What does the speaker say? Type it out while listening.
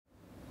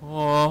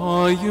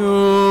you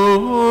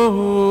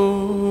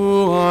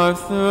who are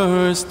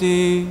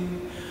thirsty,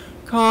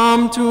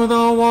 come to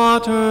the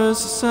waters,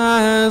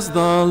 says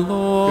the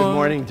Lord. Good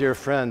morning, dear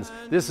friends.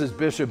 This is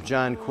Bishop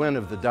John Quinn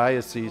of the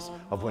Diocese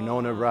of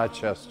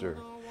Winona-Rochester,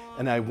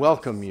 and I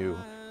welcome you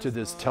to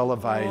this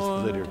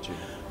televised liturgy.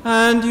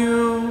 And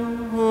you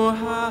who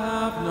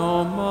have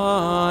no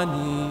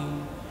money,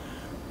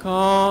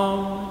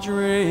 come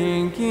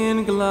drink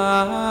in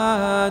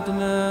gladness.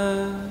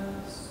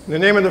 In the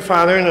name of the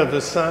Father, and of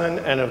the Son,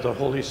 and of the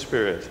Holy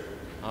Spirit.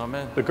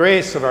 Amen. The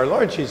grace of our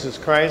Lord Jesus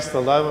Christ,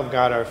 the love of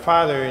God our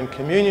Father, in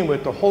communion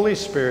with the Holy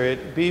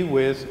Spirit, be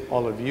with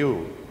all of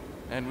you.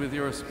 And with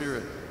your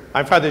spirit.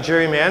 I'm Father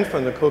Jerry Mann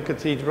from the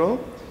Co-Cathedral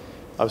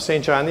of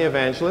St. John the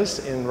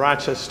Evangelist in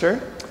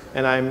Rochester,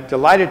 and I'm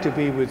delighted to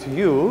be with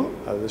you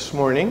this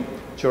morning,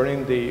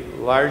 joining the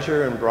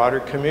larger and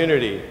broader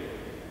community.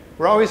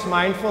 We're always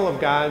mindful of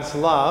God's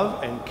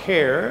love and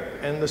care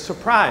and the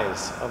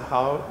surprise of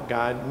how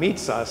God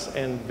meets us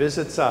and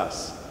visits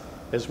us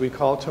as we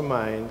call to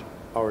mind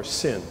our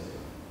sin.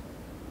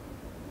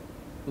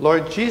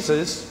 Lord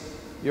Jesus,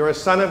 you're a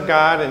Son of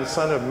God and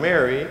Son of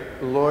Mary.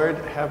 Lord,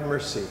 have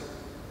mercy.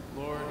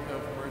 Lord,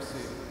 have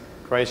mercy.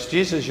 Christ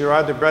Jesus, you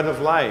are the bread of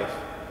life.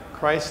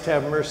 Christ,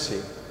 have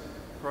mercy.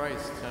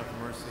 Christ, have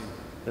mercy.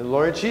 And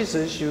Lord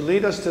Jesus, you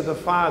lead us to the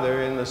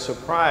Father in the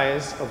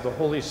surprise of the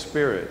Holy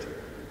Spirit.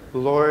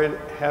 Lord,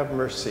 have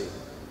mercy.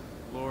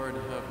 Lord,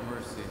 have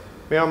mercy.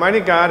 May Almighty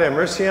God have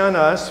mercy on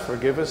us,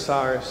 forgive us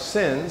our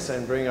sins,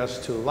 and bring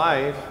us to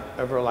life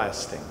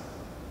everlasting.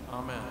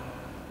 Amen.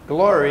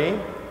 Glory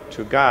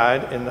to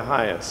God in the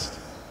highest,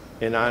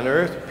 and on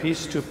earth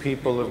peace to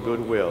people of good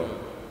will.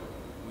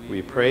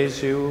 We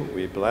praise you,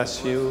 we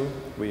bless you,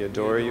 we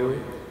adore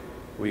you,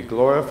 we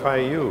glorify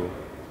you.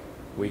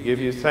 We give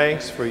you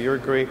thanks for your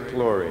great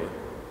glory.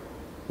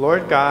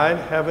 Lord God,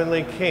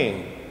 heavenly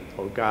King,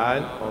 O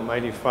God,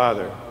 Almighty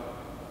Father,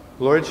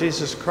 Lord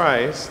Jesus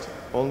Christ,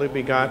 only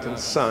begotten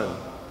Son,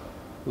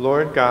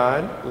 Lord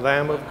God,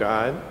 Lamb of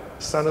God,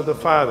 Son of the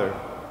Father,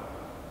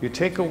 you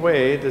take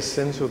away the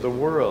sins of the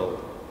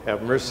world,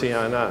 have mercy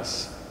on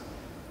us.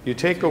 You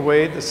take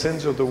away the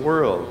sins of the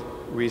world,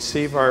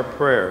 receive our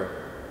prayer.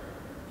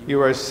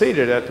 You are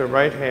seated at the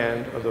right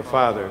hand of the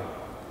Father,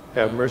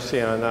 have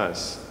mercy on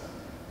us.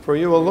 For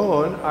you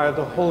alone are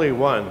the Holy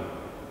One,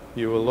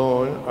 you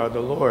alone are the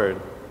Lord.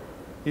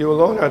 You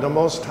alone are the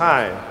Most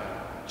High,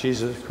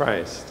 Jesus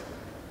Christ,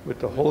 with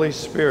the Holy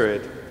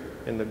Spirit,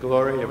 in the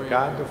glory of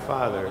God the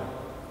Father.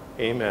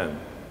 Amen.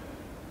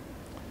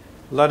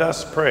 Let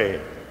us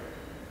pray.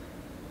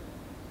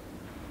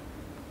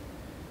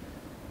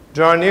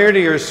 Draw near to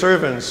your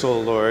servants, O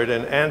Lord,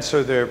 and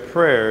answer their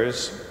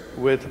prayers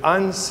with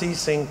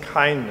unceasing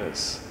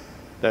kindness,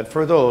 that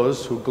for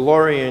those who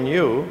glory in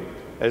you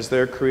as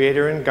their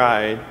Creator and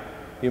Guide,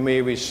 you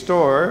may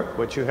restore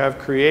what you have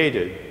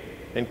created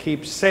and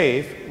keep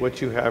safe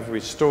what you have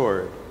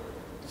restored.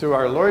 Through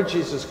our Lord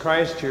Jesus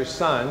Christ, your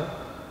Son,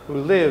 who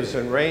lives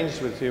and reigns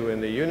with you in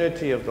the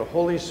unity of the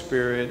Holy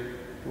Spirit,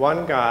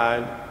 one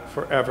God,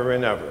 forever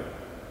and ever.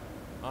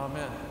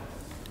 Amen.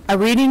 A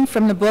reading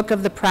from the book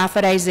of the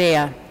prophet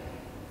Isaiah.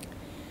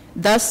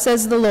 Thus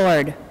says the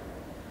Lord,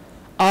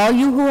 all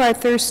you who are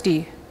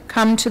thirsty,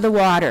 come to the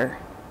water.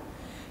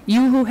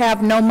 You who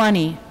have no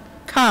money,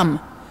 come,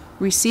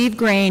 receive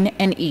grain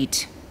and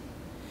eat.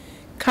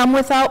 Come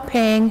without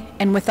paying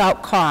and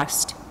without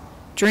cost.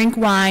 Drink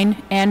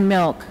wine and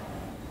milk.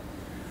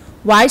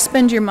 Why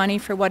spend your money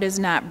for what is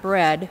not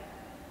bread,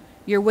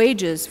 your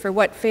wages for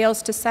what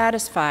fails to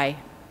satisfy?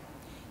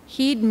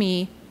 Heed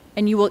me,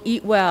 and you will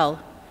eat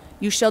well.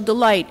 You shall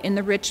delight in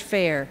the rich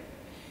fare.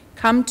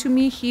 Come to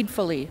me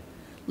heedfully.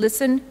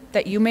 Listen,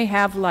 that you may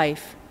have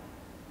life.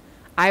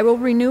 I will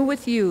renew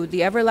with you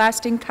the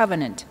everlasting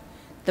covenant,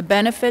 the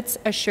benefits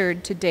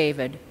assured to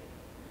David.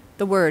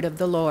 The word of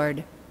the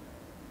Lord.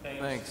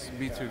 Thanks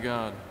be to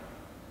God.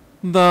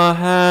 The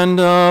hand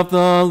of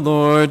the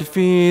Lord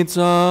feeds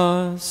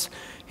us.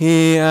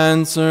 He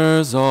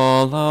answers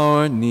all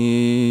our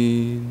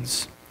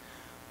needs.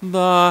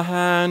 The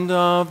hand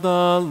of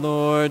the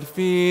Lord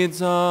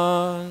feeds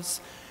us.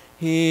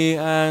 He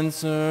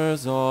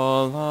answers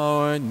all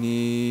our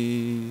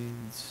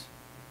needs.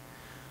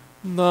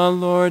 The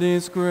Lord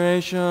is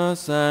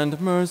gracious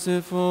and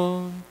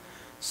merciful,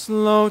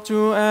 slow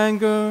to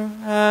anger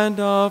and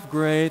of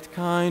great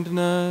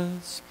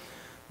kindness.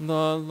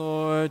 The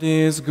Lord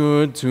is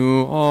good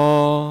to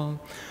all,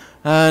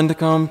 and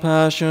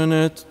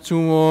compassionate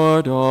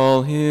toward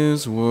all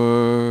his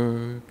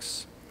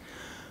works.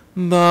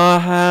 The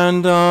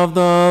hand of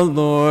the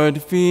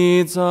Lord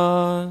feeds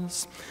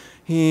us.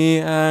 He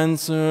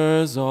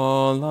answers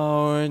all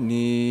our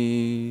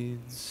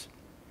needs.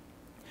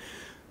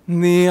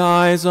 The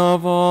eyes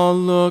of all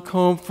look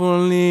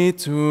hopefully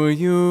to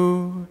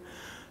you,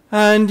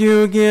 and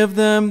you give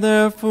them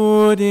their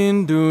food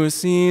in due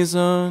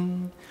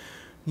season.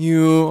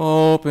 You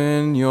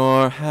open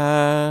your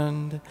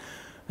hand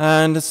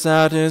and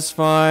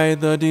satisfy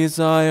the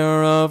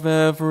desire of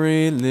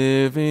every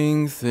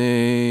living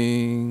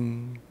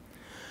thing.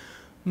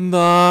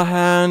 The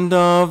hand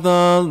of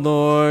the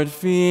Lord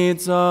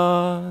feeds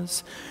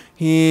us.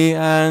 He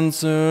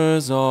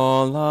answers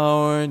all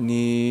our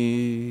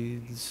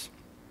needs.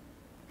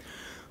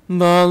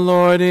 The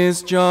Lord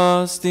is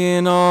just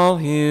in all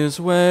his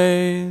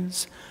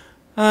ways,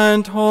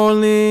 and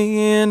holy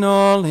in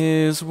all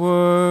his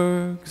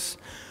works.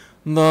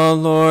 The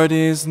Lord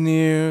is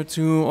near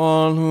to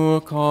all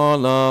who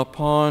call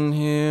upon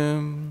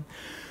him,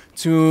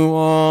 to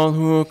all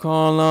who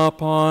call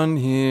upon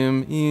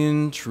him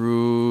in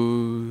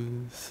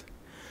truth.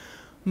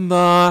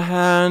 The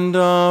hand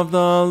of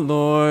the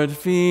Lord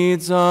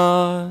feeds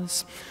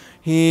us.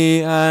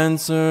 He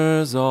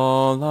answers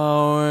all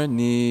our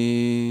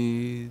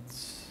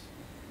needs.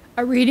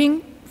 A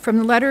reading from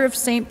the letter of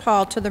St.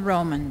 Paul to the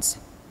Romans.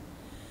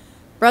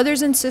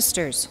 Brothers and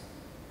sisters,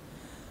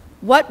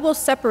 what will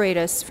separate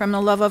us from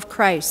the love of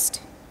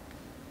Christ?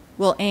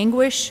 Will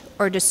anguish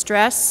or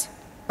distress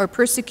or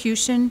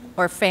persecution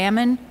or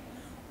famine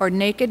or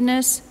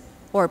nakedness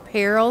or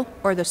peril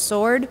or the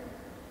sword?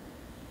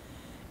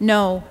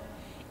 No,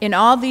 in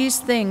all these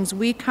things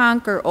we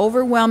conquer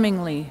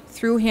overwhelmingly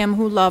through him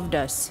who loved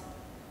us.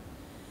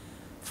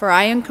 For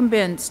I am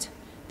convinced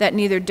that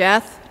neither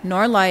death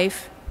nor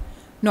life,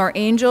 nor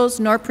angels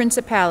nor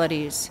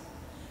principalities,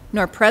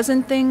 nor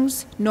present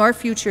things nor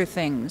future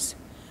things,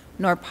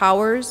 nor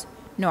powers,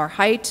 nor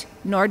height,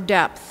 nor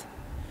depth,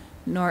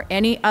 nor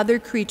any other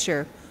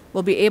creature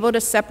will be able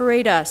to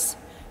separate us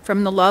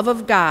from the love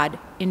of God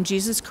in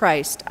Jesus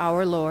Christ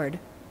our Lord.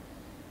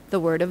 The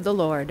word of the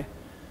Lord.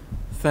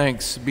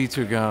 Thanks be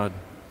to God.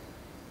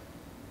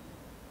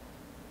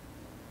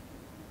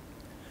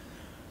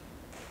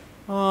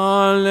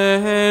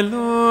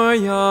 Alleluia,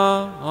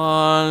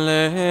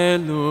 alleluia,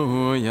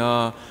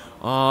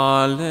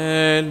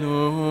 alleluia.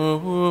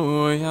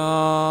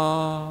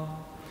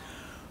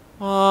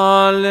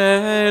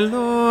 Alleluia,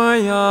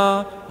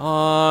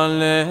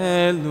 alleluia,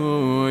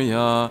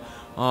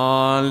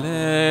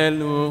 alleluia.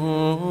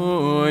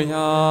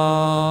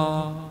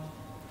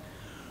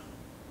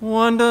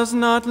 One does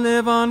not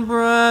live on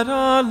bread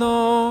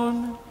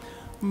alone,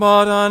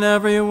 but on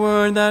every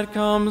word that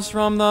comes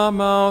from the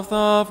mouth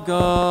of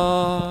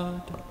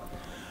God.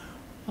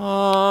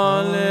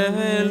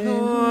 Alleluia,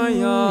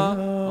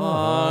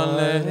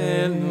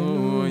 alleluia,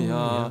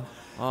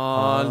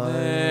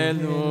 alleluia.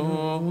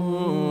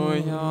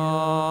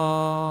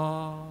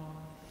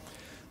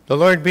 The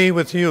Lord be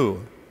with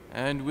you.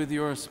 And with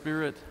your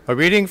spirit. A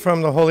reading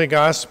from the Holy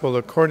Gospel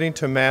according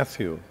to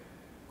Matthew.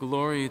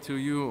 Glory to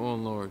you, O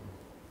Lord.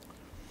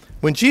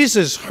 When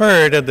Jesus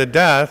heard of the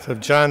death of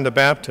John the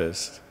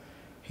Baptist,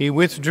 he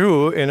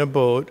withdrew in a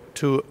boat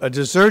to a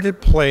deserted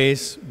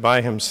place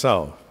by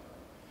himself.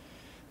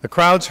 The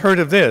crowds heard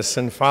of this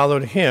and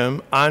followed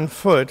him on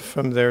foot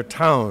from their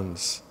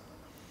towns.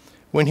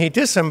 When he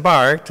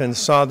disembarked and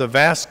saw the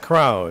vast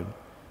crowd,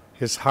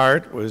 his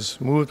heart was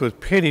moved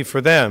with pity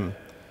for them,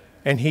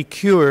 and he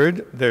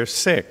cured their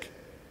sick.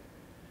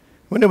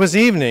 When it was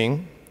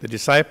evening, the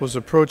disciples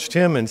approached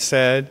him and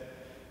said,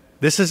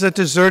 "This is a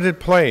deserted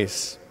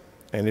place,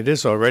 and it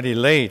is already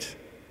late.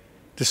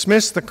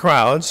 Dismiss the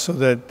crowds so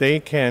that they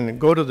can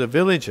go to the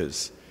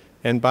villages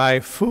and buy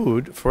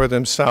food for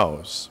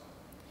themselves."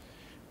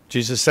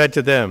 Jesus said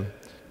to them,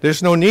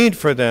 "There's no need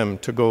for them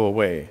to go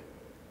away.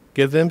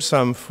 Give them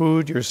some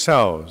food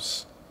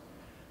yourselves."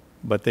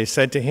 But they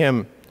said to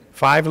him,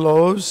 5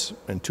 loaves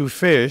and 2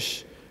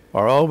 fish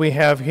are all we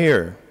have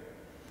here."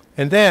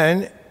 And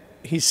then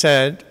he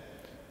said,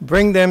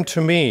 "Bring them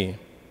to me."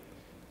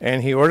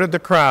 And he ordered the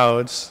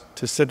crowds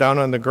to sit down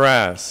on the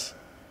grass.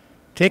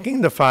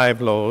 Taking the 5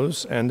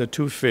 loaves and the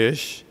 2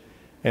 fish,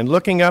 and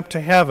looking up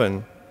to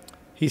heaven,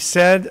 he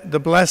said the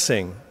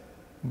blessing,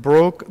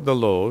 broke the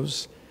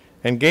loaves,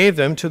 and gave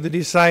them to the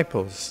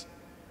disciples,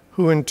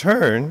 who in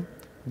turn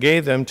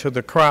gave them to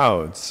the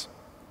crowds.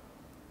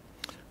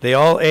 They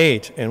all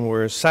ate and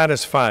were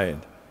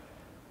satisfied,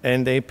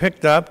 and they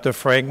picked up the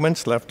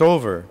fragments left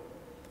over,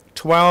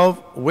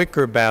 12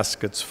 wicker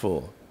baskets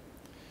full.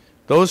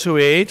 Those who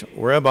ate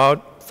were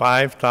about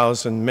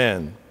 5,000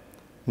 men,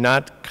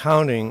 not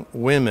counting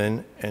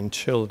women and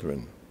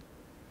children.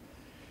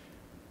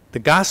 The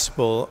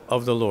Gospel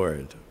of the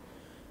Lord.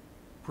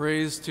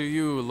 Praise to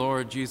you,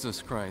 Lord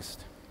Jesus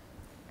Christ.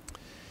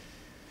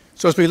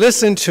 So as we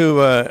listen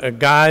to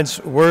God's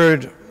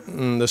word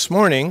this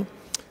morning,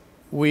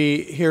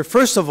 we hear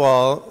first of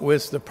all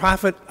with the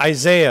prophet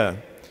Isaiah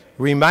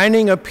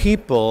reminding a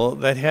people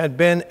that had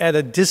been at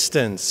a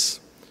distance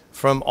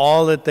from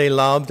all that they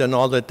loved and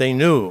all that they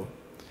knew.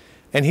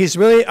 And he's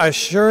really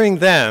assuring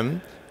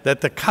them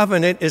that the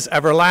covenant is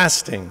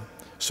everlasting.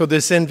 So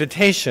this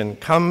invitation,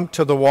 come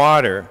to the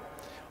water,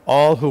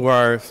 all who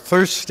are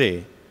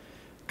thirsty,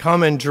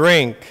 come and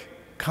drink,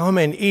 come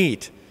and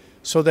eat,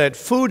 so that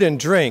food and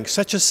drink,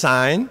 such a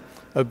sign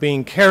of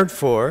being cared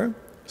for,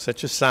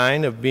 such a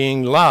sign of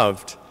being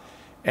loved,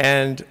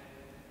 and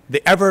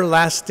the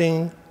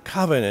everlasting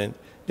covenant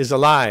is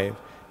alive,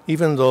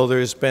 even though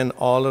there's been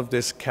all of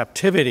this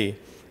captivity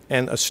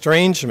and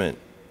estrangement.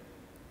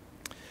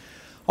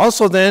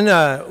 Also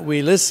then,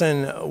 we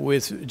listen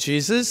with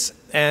Jesus,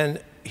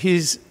 and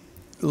he's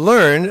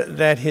learned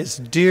that his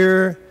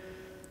dear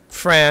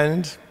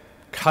friend,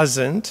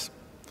 cousin,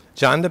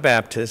 John the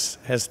Baptist,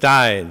 has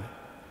died.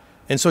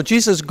 And so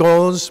Jesus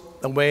goes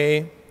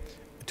away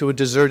to a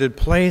deserted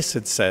place,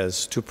 it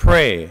says, to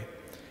pray.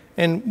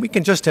 And we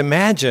can just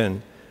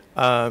imagine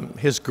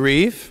his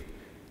grief,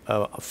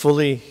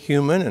 fully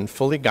human and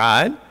fully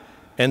God,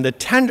 and the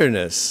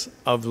tenderness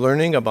of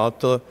learning about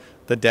the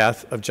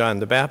death of John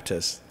the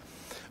Baptist.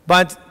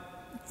 But,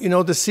 you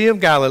know, the Sea of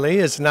Galilee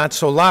is not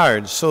so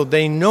large, so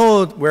they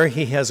know where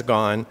he has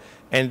gone,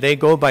 and they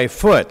go by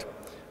foot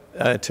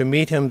to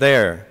meet him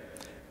there.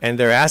 And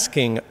they're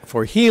asking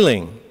for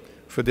healing,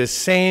 for this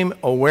same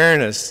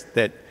awareness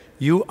that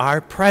you are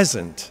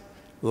present,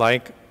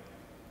 like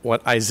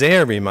what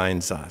Isaiah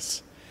reminds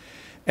us.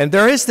 And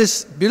there is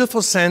this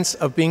beautiful sense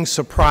of being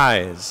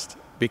surprised,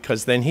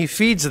 because then he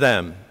feeds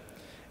them.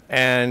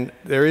 And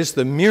there is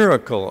the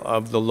miracle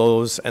of the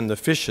loaves and the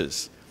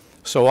fishes.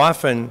 So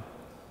often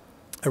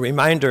a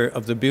reminder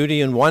of the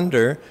beauty and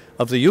wonder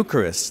of the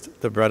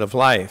Eucharist, the bread of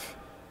life.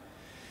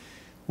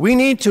 We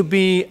need to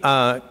be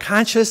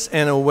conscious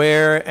and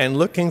aware and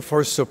looking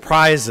for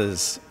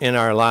surprises in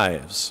our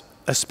lives,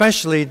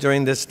 especially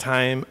during this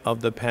time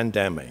of the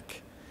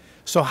pandemic.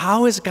 So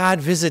how is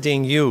God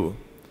visiting you?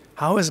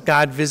 How is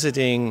God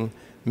visiting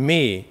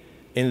me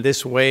in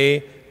this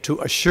way to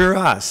assure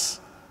us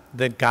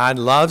that God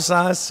loves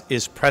us,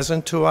 is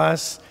present to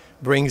us,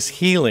 brings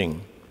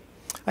healing?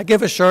 I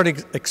give a short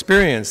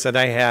experience that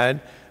I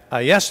had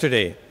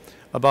yesterday.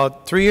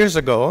 About 3 years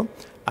ago,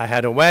 I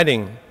had a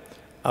wedding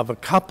of a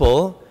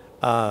couple.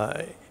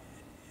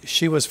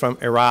 She was from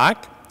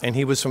Iraq, and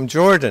he was from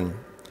Jordan.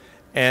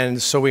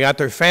 And so we got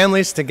their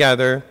families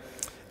together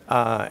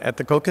at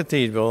the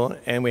Co-Cathedral,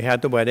 and we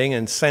had the wedding,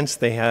 and since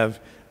they have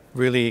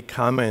really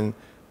come and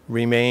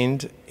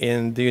remained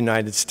in the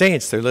United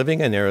States. They're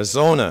living in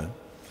Arizona.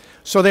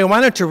 So they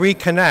wanted to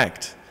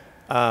reconnect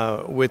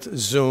with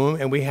Zoom,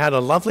 and we had a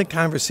lovely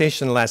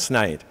conversation last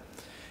night.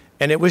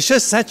 And it was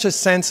just such a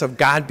sense of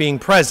God being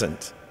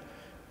present,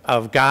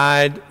 of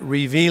God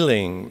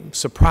revealing,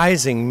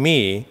 surprising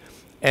me,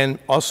 and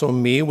also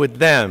me with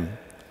them.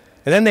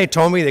 And then they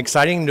told me the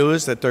exciting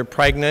news that they're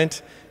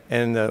pregnant,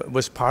 and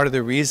was part of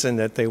the reason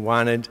that they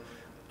wanted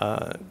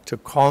to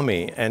call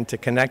me and to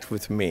connect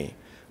with me.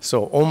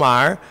 So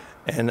Omar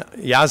and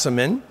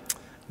Yasmin,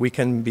 we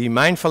can be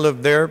mindful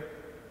of their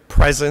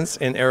presence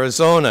in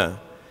Arizona.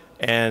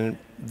 And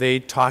they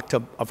talked,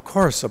 of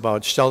course,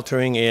 about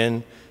sheltering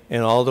in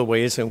and all the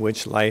ways in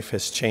which life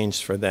has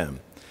changed for them.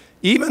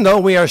 Even though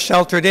we are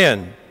sheltered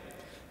in,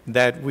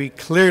 that we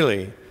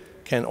clearly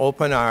can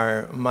open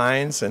our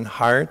minds and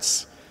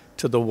hearts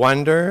to the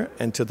wonder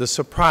and to the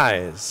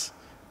surprise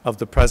of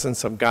the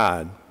presence of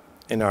God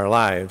in our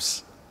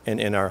lives and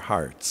in our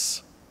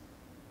hearts.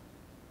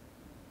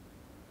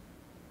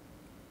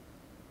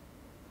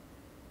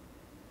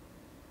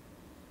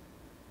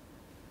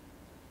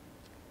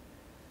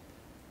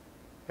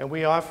 And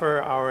we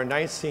offer our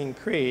Nicene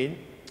Creed.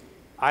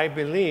 I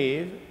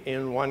believe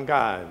in one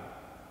God,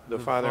 the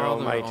Father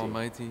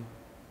Almighty,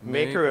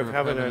 maker of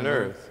heaven and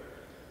earth,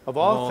 of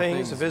all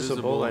things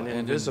visible and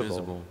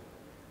invisible.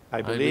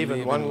 I believe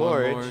in one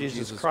Lord,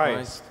 Jesus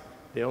Christ,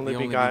 the only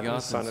begotten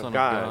Son of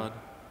God,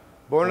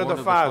 born of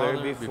the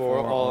Father before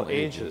all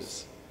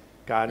ages,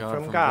 God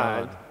from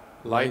God,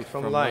 light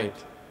from light,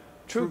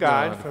 true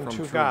God from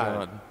true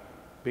God,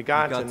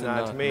 begotten,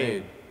 not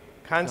made,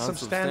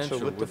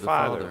 consubstantial with the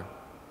Father.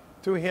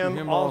 Through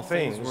him all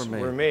things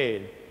were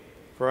made.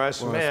 For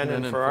us men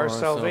and for our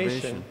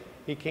salvation,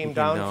 he came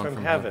down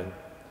from heaven,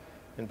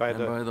 and by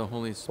the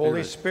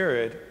Holy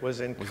Spirit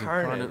was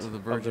incarnate of the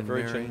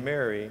Virgin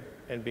Mary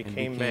and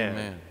became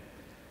man.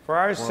 For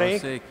our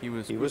sake, he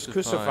was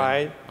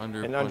crucified,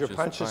 and under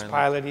Pontius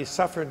Pilate he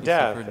suffered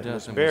death and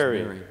was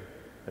buried,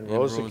 and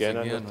rose again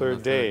on the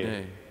third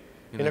day.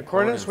 In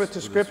accordance with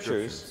the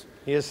Scriptures,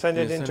 he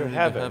ascended into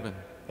heaven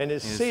and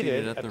is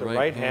seated at the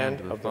right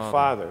hand of the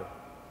Father.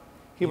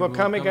 He will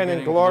come again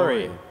in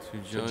glory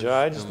to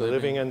judge the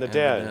living and the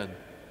dead,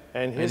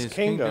 and his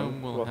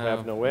kingdom will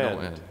have no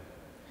end.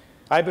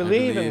 I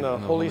believe in the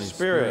Holy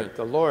Spirit,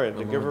 the Lord,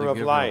 the giver of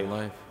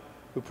life,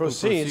 who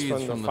proceeds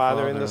from the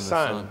Father and the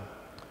Son,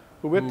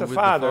 who with the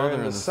Father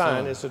and the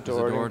Son is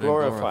adored and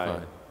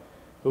glorified,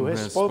 who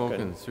has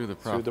spoken through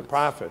the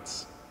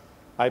prophets.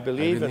 I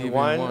believe in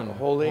one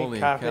holy,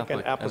 Catholic,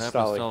 and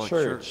Apostolic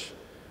Church.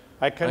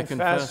 I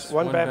confess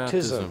one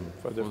baptism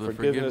for the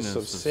forgiveness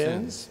of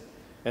sins,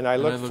 and I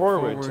look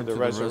forward to the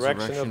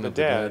resurrection of the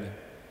dead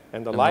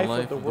and the life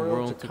of the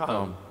world to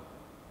come.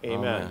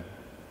 Amen.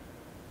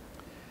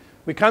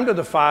 We come to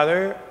the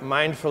Father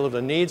mindful of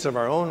the needs of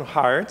our own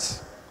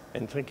hearts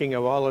and thinking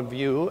of all of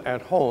you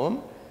at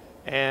home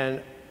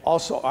and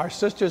also our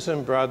sisters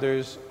and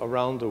brothers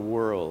around the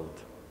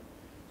world.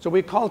 So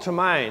we call to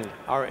mind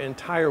our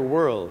entire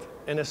world,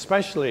 and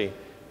especially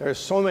there are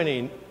so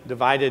many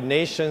divided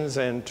nations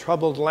and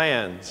troubled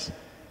lands,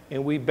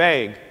 and we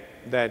beg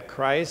that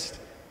Christ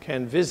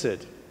can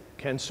visit,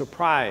 can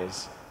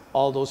surprise,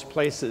 all those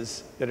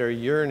places that are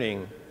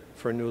yearning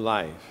for new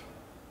life.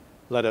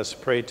 Let us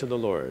pray to the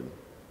Lord.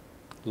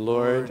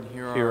 Lord,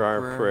 hear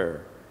our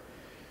prayer.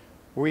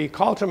 We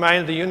call to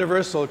mind the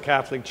Universal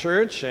Catholic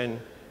Church and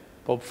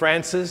Pope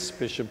Francis,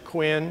 Bishop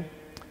Quinn,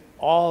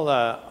 all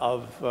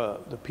of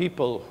the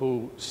people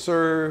who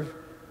serve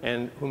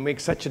and who make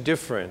such a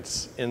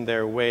difference in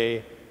their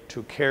way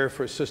to care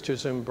for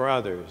sisters and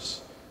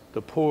brothers,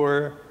 the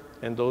poor,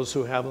 and those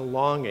who have a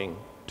longing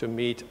to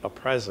meet a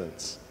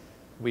presence.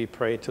 We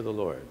pray to the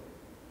Lord.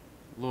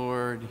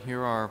 Lord,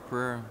 hear our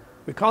prayer.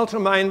 We call to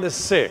mind the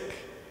sick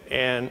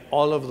and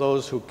all of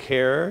those who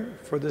care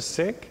for the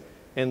sick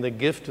and the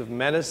gift of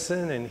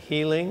medicine and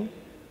healing,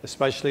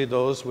 especially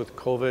those with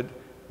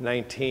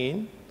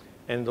COVID-19,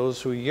 and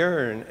those who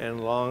yearn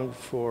and long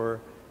for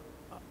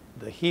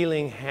the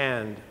healing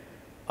hand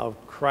of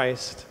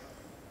Christ,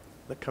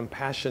 the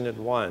compassionate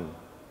one.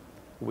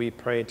 We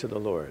pray to the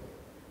Lord.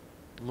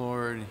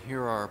 Lord,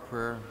 hear our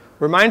prayer.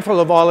 We're mindful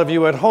of all of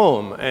you at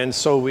home, and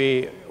so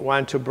we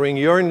want to bring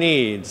your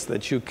needs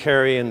that you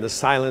carry in the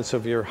silence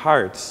of your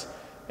hearts,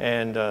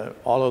 and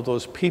all of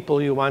those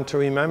people you want to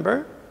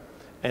remember,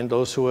 and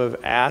those who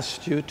have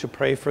asked you to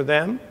pray for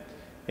them,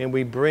 and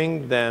we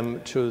bring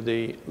them to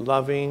the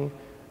loving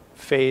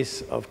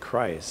face of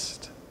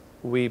Christ.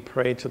 We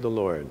pray to the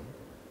Lord.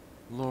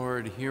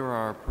 Lord, hear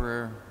our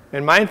prayer.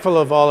 And mindful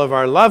of all of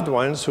our loved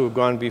ones who have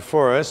gone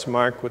before us,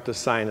 marked with the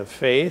sign of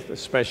faith,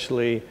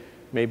 especially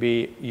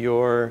maybe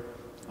your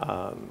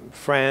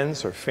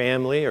friends or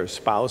family or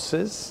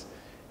spouses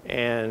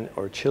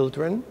or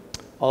children,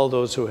 all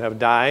those who have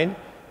died,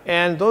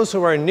 and those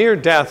who are near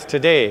death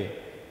today,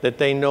 that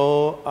they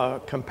know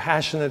a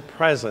compassionate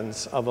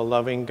presence of a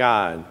loving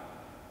God.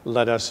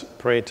 Let us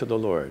pray to the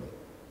Lord.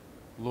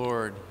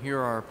 Lord, hear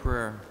our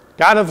prayer.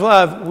 God of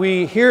love,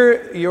 we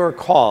hear your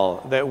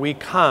call that we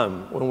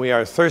come when we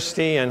are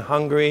thirsty and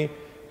hungry,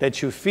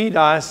 that you feed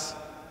us,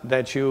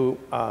 that you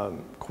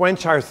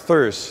quench our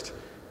thirst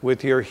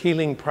with your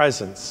healing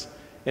presence.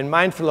 And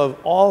mindful of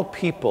all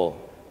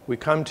people, we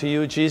come to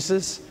you,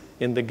 Jesus,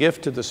 in the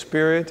gift of the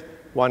Spirit,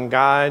 one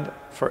God,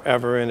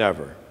 forever and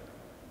ever.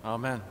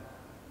 Amen.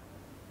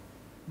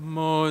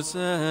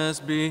 Moses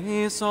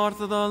besought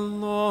the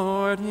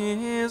Lord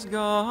his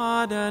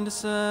God and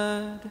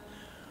said,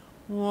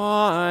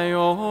 Why,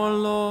 O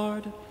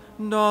Lord,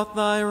 doth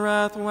thy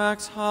wrath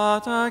wax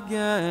hot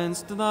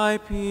against thy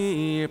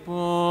people?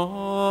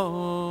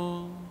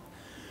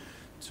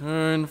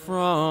 Turn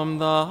from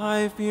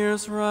thy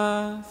fierce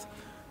wrath,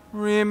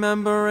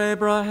 remember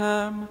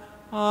Abraham,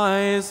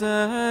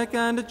 Isaac,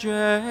 and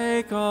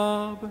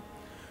Jacob,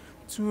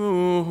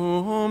 to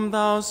whom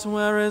thou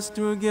swearest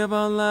to give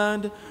a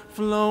land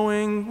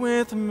flowing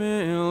with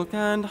milk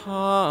and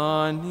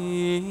honey.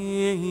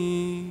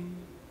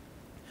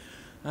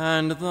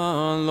 And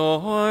the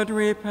Lord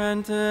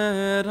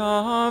repented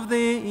of the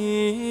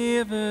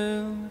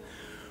evil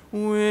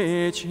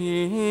which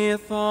he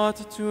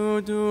thought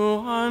to do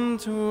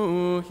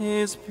unto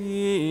his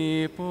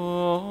people.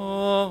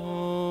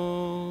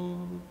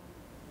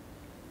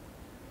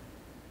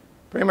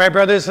 Pray, my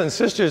brothers and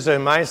sisters, that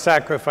my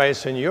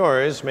sacrifice and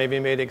yours may be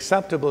made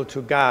acceptable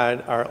to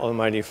God, our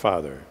Almighty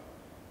Father.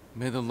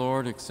 May the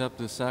Lord accept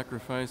this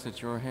sacrifice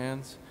at your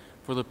hands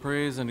for the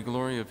praise and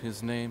glory of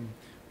his name,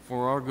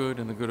 for our good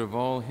and the good of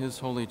all his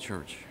holy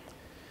church.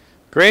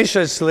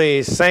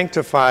 Graciously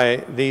sanctify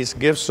these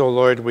gifts, O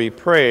Lord, we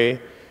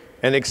pray,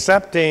 and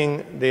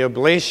accepting the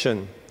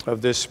oblation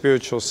of this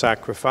spiritual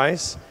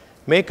sacrifice,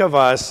 make of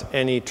us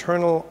an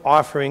eternal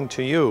offering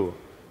to you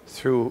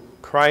through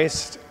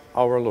Christ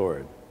our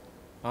Lord.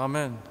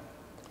 Amen.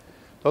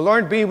 The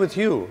Lord be with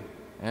you.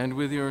 And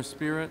with your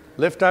spirit.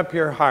 Lift up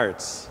your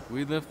hearts.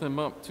 We lift them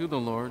up to the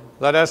Lord.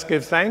 Let us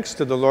give thanks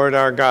to the Lord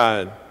our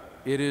God.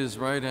 It is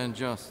right and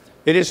just.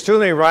 It is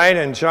truly right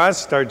and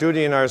just, our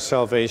duty and our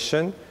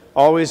salvation,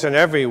 always and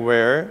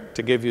everywhere,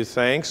 to give you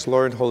thanks,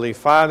 Lord, Holy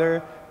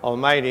Father,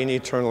 Almighty and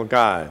eternal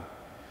God.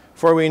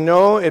 For we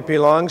know it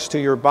belongs to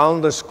your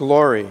boundless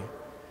glory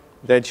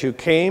that you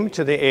came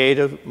to the aid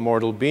of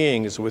mortal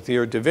beings with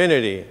your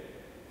divinity,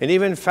 and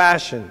even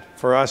fashioned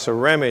for us a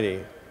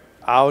remedy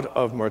out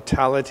of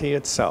mortality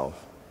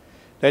itself.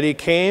 That he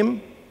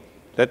came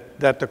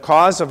that the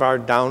cause of our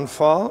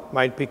downfall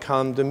might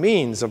become the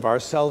means of our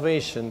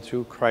salvation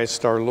through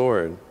Christ our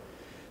Lord.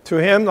 Through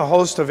him the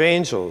host of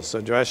angels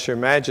address your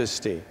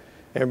majesty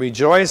and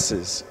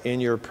rejoices in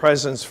your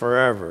presence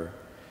forever.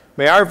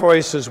 May our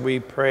voices, we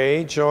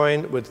pray,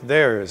 join with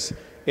theirs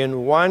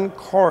in one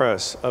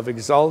chorus of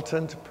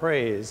exultant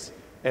praise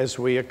as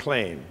we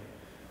acclaim.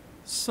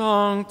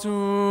 Sanctus,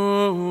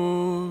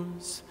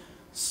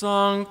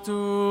 Sanctus,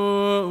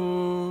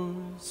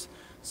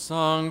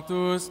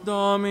 Sanctus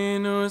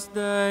Dominus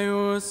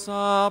Deus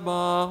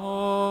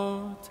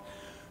Sabaoth,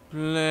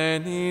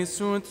 pleni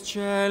sunt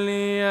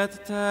celi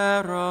et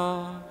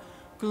terra,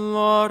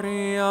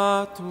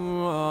 gloria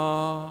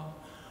tua,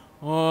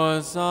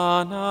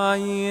 Hosanna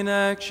in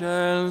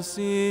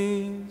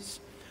excelsis,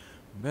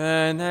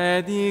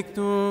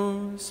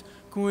 benedictus,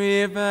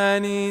 qui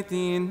venit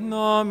in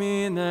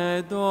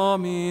nomine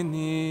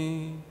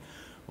Domini,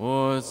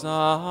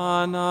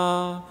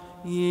 Hosanna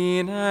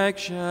in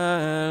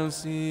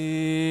excelsis.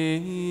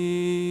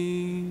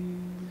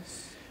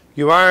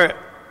 You are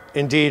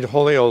indeed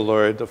holy, O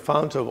Lord, the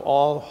fount of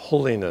all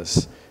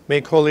holiness.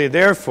 Make holy,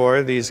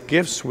 therefore, these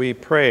gifts, we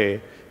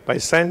pray, by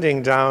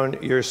sending down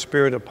your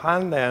Spirit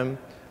upon them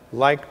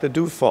like the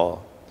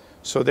dewfall,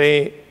 so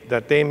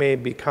that they may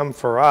become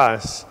for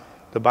us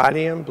the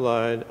body and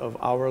blood of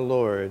our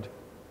Lord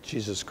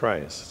Jesus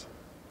Christ.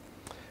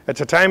 At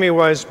the time he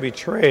was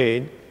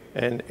betrayed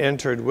and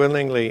entered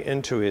willingly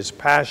into his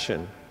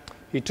passion,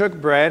 he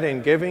took bread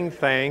and giving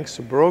thanks,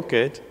 broke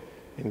it,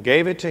 and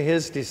gave it to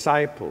his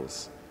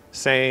disciples,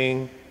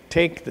 saying,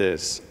 "Take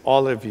this,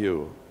 all of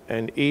you,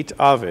 and eat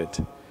of it,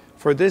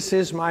 for this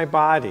is my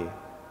body,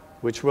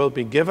 which will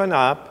be given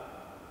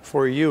up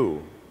for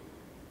you."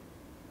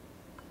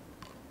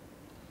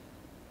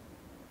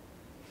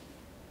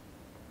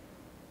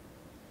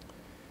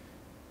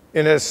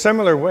 In a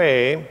similar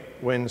way,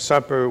 when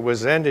supper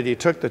was ended, he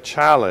took the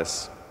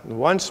chalice, and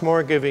once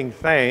more giving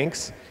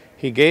thanks,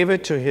 he gave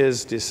it to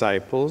his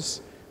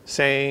disciples,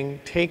 saying,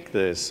 "Take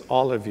this,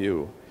 all of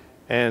you,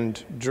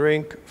 and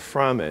drink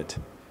from it.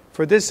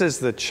 For this is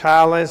the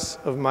chalice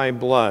of my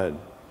blood,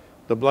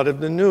 the blood of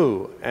the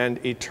new and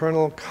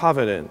eternal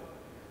covenant,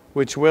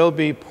 which will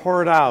be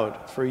poured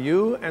out for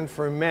you and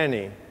for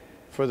many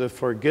for the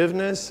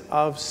forgiveness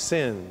of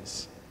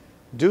sins.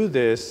 Do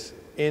this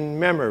in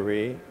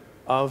memory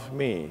of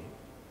me."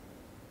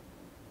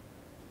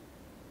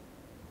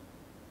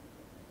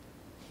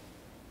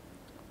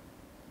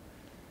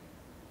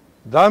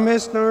 The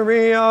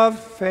mystery of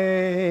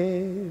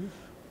faith.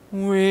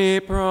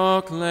 We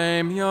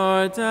proclaim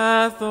your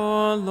death,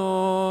 O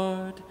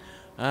Lord,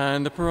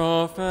 and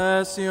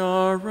profess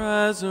your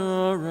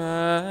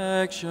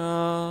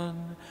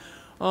resurrection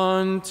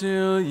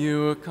until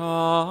you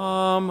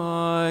come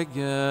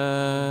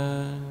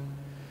again.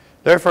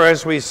 Therefore,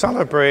 as we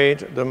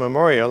celebrate the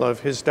memorial of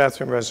his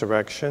death and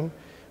resurrection,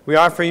 we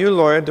offer you,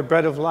 Lord, the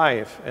bread of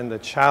life and the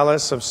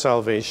chalice of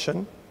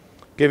salvation,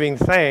 giving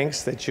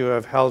thanks that you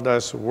have held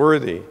us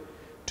worthy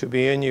to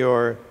be in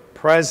your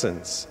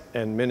presence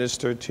and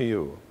minister to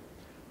you.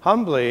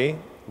 Humbly,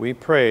 we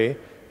pray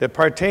that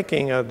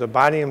partaking of the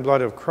body and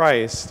blood of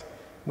Christ,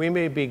 we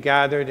may be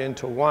gathered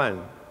into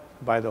one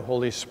by the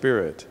Holy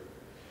Spirit.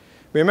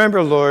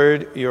 Remember,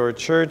 Lord, your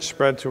church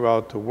spread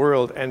throughout the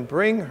world, and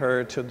bring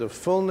her to the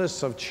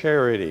fullness of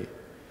charity,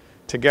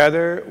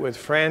 together with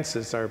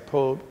Francis, our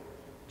Pope,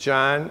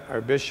 John,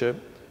 our Bishop,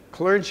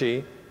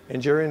 clergy,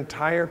 and your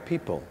entire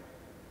people.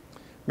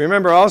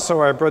 Remember also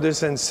our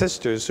brothers and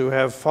sisters who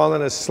have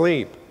fallen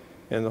asleep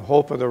in the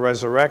hope of the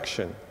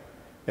resurrection,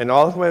 and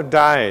all who have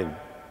died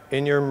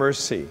in your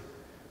mercy.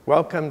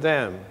 Welcome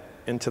them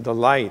into the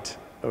light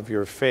of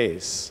your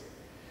face.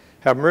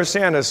 Have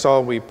mercy on us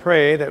all, we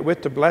pray, that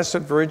with the Blessed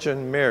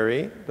Virgin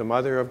Mary, the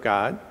Mother of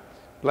God,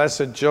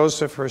 Blessed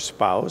Joseph, her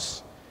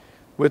spouse,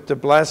 with the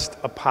blessed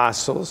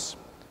apostles,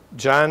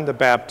 John the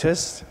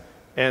Baptist,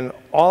 and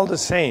all the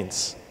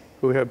saints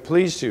who have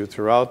pleased you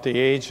throughout the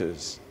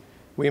ages,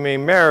 we may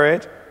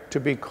merit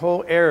to be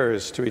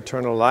co-heirs to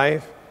eternal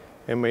life,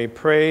 and may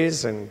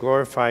praise and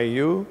glorify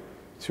you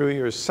through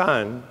your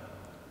Son,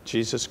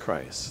 Jesus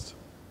Christ.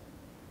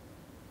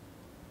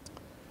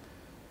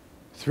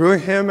 Through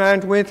him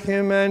and with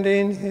him and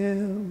in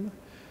him,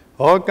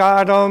 O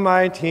God,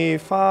 Almighty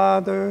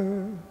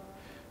Father,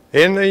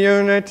 in the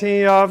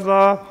unity of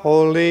the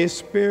Holy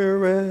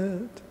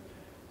Spirit,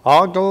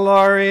 all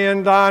glory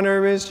and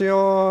honor is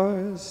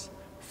yours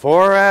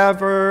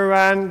forever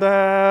and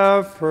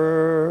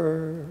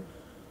ever.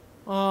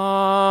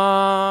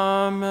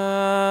 Amen.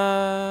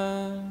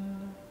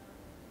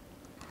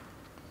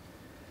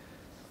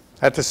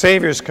 At the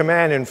Savior's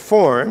command,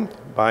 informed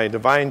by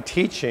divine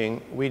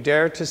teaching, we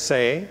dare to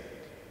say,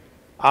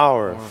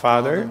 Our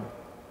Father,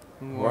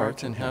 who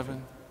art in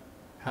heaven,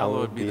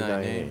 hallowed be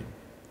thy name.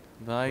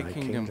 Thy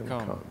kingdom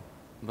come,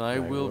 thy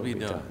will be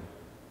done,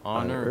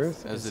 on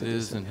earth as it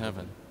is in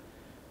heaven.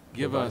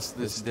 Give us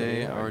this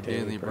day our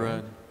daily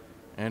bread,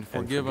 and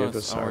forgive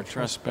us our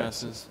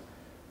trespasses,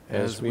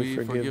 as we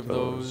forgive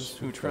those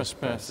who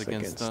trespass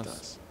against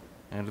us.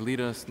 And lead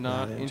us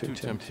not into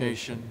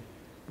temptation,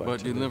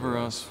 but deliver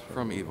us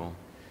from evil.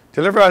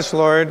 Deliver us,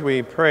 Lord,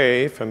 we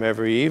pray, from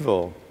every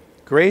evil.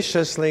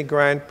 Graciously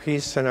grant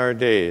peace in our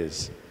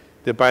days,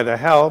 that by the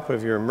help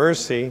of your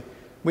mercy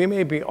we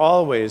may be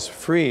always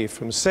free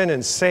from sin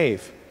and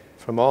safe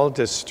from all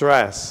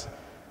distress,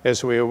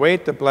 as we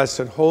await the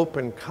blessed hope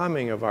and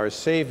coming of our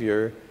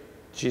Savior,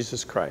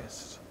 Jesus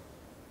Christ.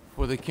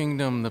 For the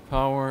kingdom, the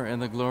power, and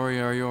the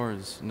glory are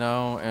yours,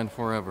 now and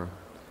forever.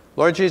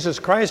 Lord Jesus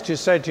Christ, you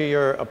said to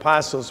your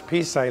apostles,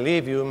 "Peace I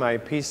leave you, my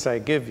peace I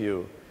give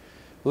you."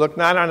 Look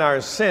not on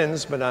our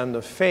sins, but on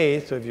the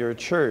faith of your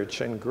church,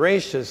 and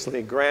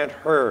graciously grant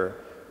her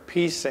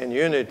peace and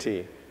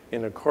unity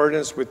in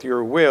accordance with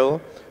your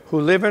will, who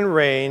live and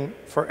reign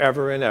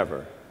forever and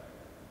ever.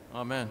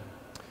 Amen.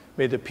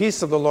 May the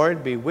peace of the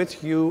Lord be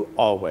with you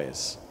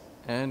always.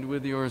 and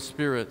with your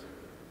spirit.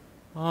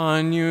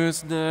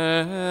 Agnus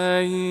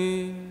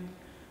Dei,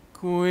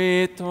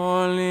 qui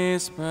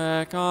tollis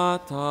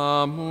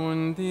peccata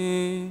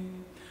mundi,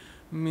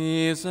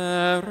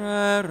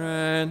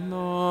 miserere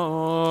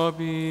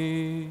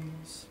nobis.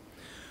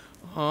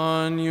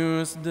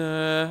 Agnus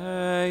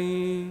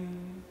Dei,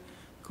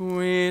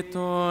 qui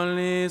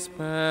tollis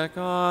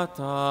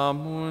peccata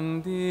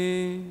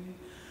mundi,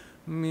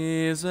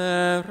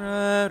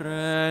 miserere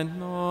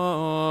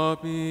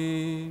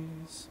nobis.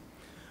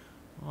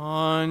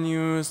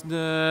 Agnus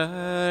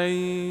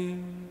Dei,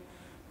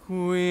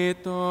 qui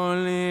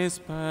tollis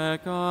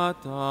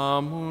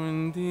peccata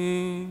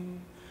mundi,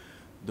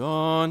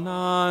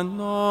 dona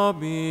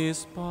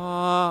nobis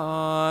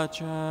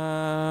pacem.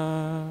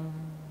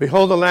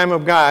 Behold the Lamb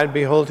of God,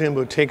 behold him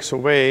who takes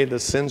away the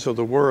sins of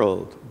the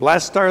world.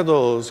 Blessed are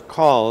those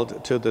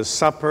called to the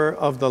supper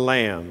of the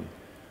Lamb.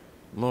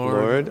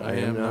 Lord, I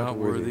am not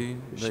worthy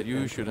that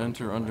you should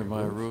enter under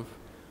my roof,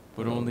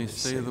 but only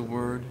say the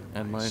word,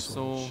 and my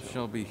soul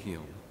shall be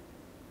healed.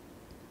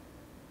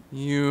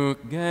 You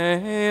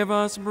gave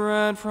us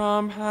bread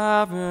from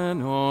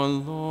heaven, O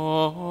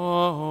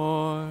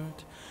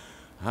Lord,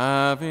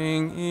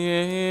 having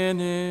in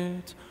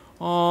it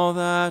all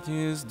that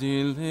is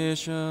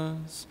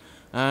delicious,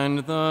 and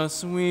the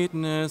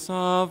sweetness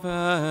of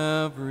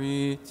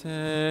every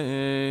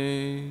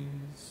taste.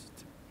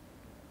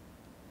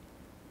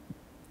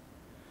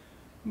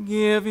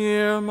 Give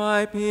ear,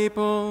 my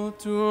people,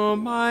 to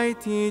my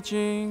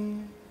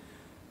teaching.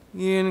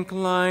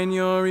 Incline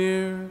your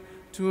ear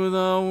to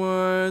the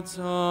words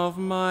of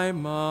my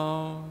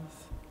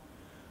mouth.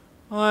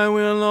 I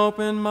will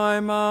open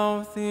my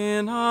mouth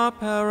in a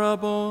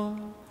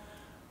parable,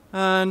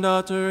 and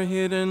utter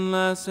hidden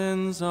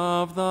lessons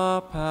of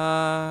the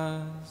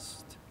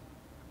past.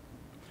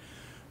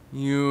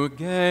 You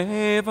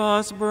gave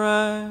us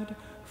bread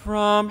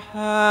from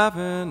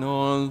heaven,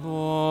 O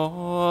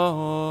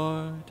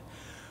Lord,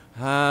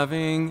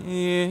 having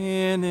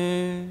in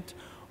it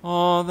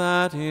all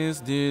that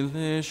is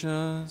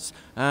delicious,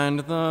 and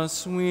the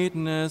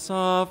sweetness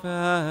of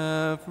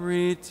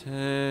every taste.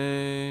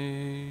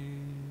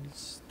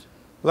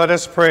 Let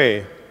us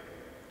pray.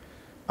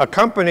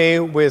 Accompany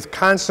with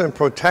constant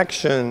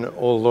protection,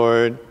 O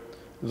Lord,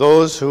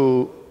 those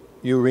who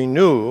you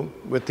renew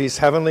with these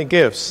heavenly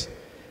gifts,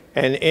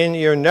 and in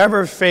your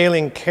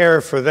never-failing care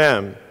for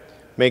them,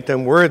 make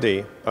them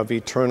worthy of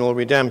eternal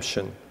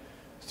redemption.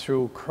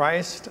 Through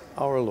Christ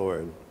our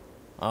Lord.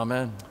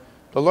 Amen.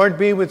 The Lord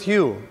be with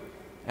you.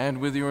 And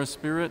with your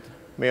spirit.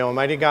 May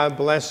Almighty God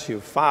bless you,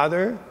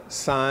 Father,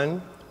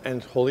 Son,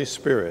 and Holy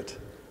Spirit.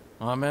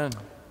 Amen.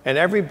 And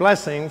every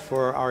blessing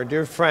for our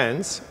dear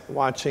friends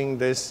watching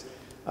this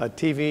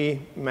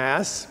TV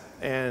Mass.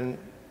 And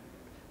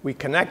we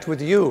connect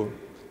with you,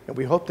 and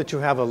we hope that you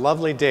have a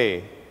lovely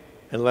day,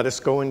 and let us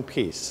go in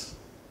peace.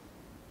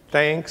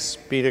 Thanks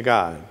be to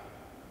God.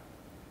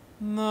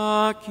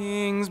 The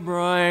King's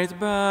bright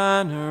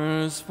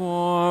banners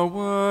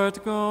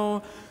forward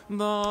go.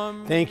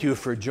 Thank you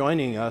for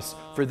joining us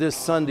for this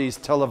Sunday's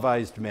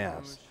televised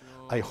Mass.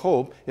 I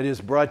hope it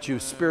has brought you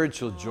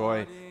spiritual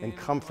joy and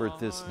comfort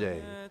this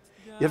day.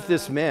 If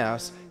this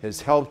Mass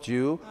has helped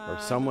you or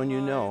someone you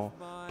know,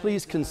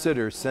 please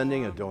consider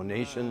sending a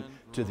donation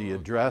to the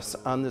address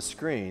on the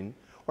screen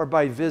or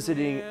by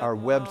visiting our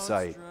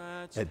website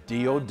at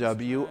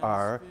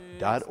dowr.org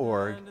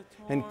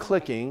and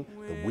clicking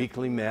the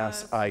weekly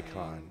Mass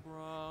icon.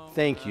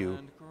 Thank you,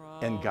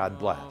 and God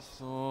bless.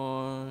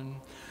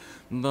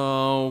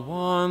 The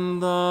one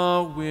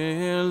the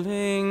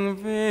willing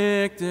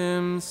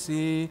victim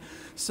see,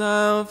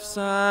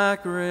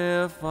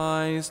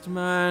 self-sacrificed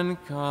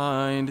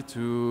mankind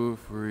to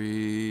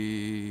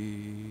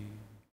free.